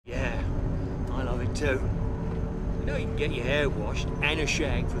too. You know you can get your hair washed and a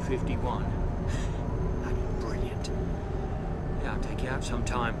shag for 51. Bloody brilliant. Yeah, I'll take you out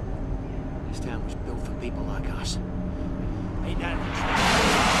sometime. This town was built for people like us. Ain't that...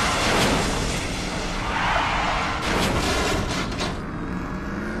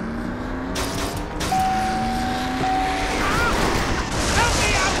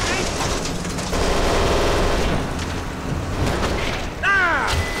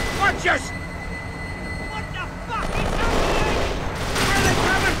 Just... What the fuck is happening? Where are they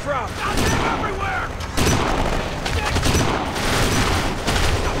coming from? Out there everywhere! Shit!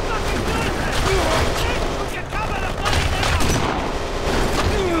 What the fuck is this? Would you cover the bloody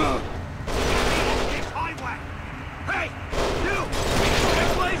nigger? This highway! Hey! You! Get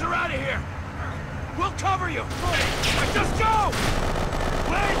Blazer out of here! We'll cover you! Just go!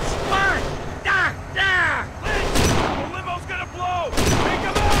 Lynch! What? Lynch! The limo's gonna blow! Take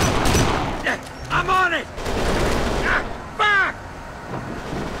him out! I'm on it! Fuck!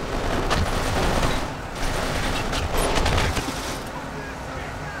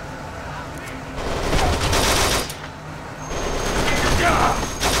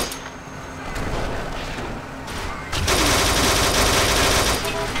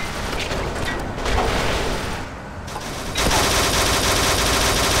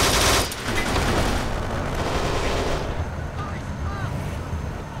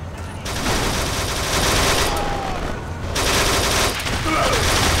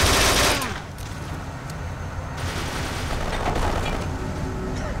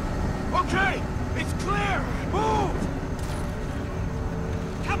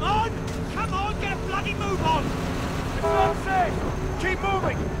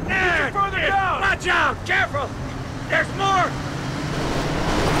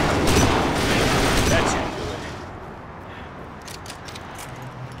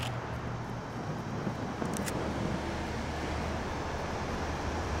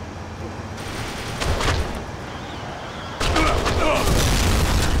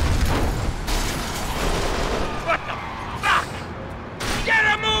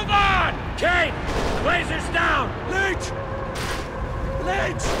 Kane! Blazer's down! Lynch!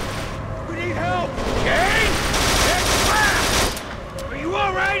 Lynch! We need help! Kane? It's FRAPS! Are you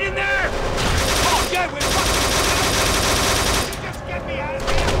alright in there? Oh, yeah, we're fucking... You just get me out of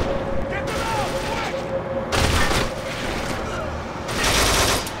here! Get them out! Quick!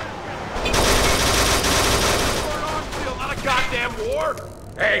 Not a goddamn war!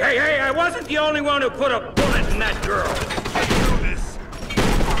 Hey, I wasn't the only one who put a bullet in that girl! Let's do this!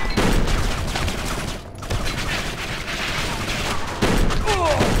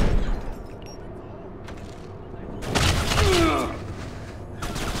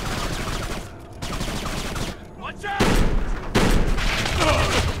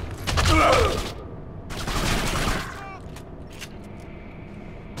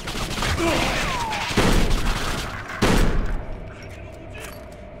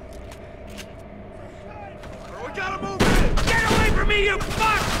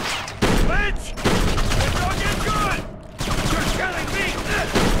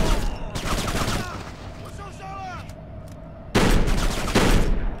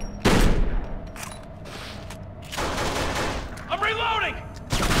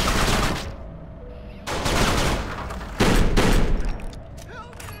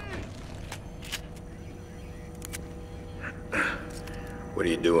 What are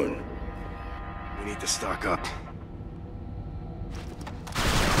you doing? We need to stock up.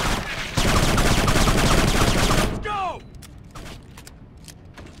 Let's go!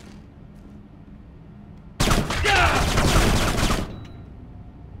 Yeah!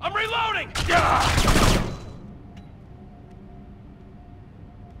 I'm reloading! Yeah!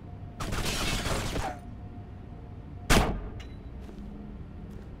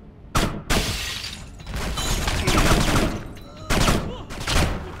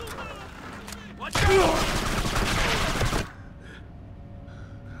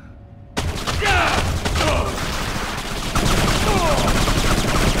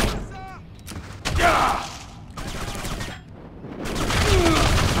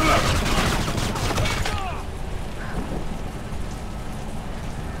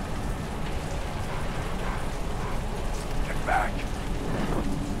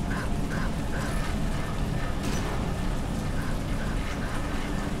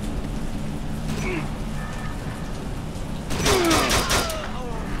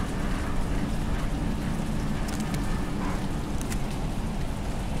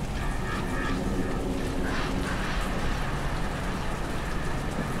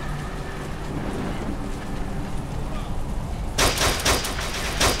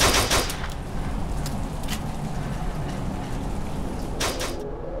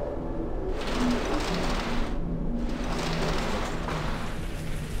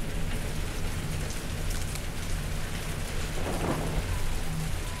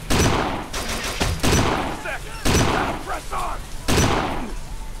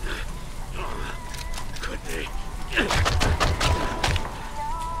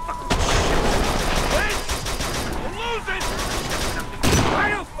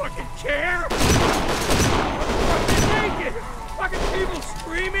 care? Fucking naked! Fucking people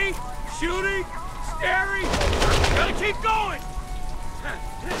screaming, shooting, staring! Gotta keep going!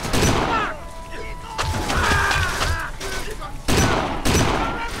 Fuck!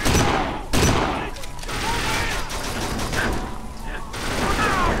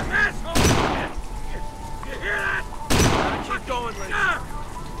 Going, Lynch.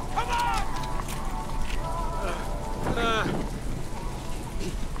 Come on!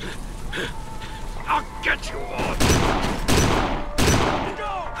 I'll get you all.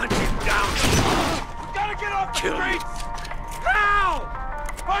 Hunt you down. We gotta get off the streets. How?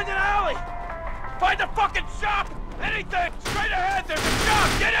 Find an alley. Find a fucking shop. Anything. Straight ahead. There's a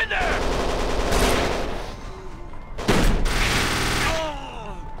shop. Get in there.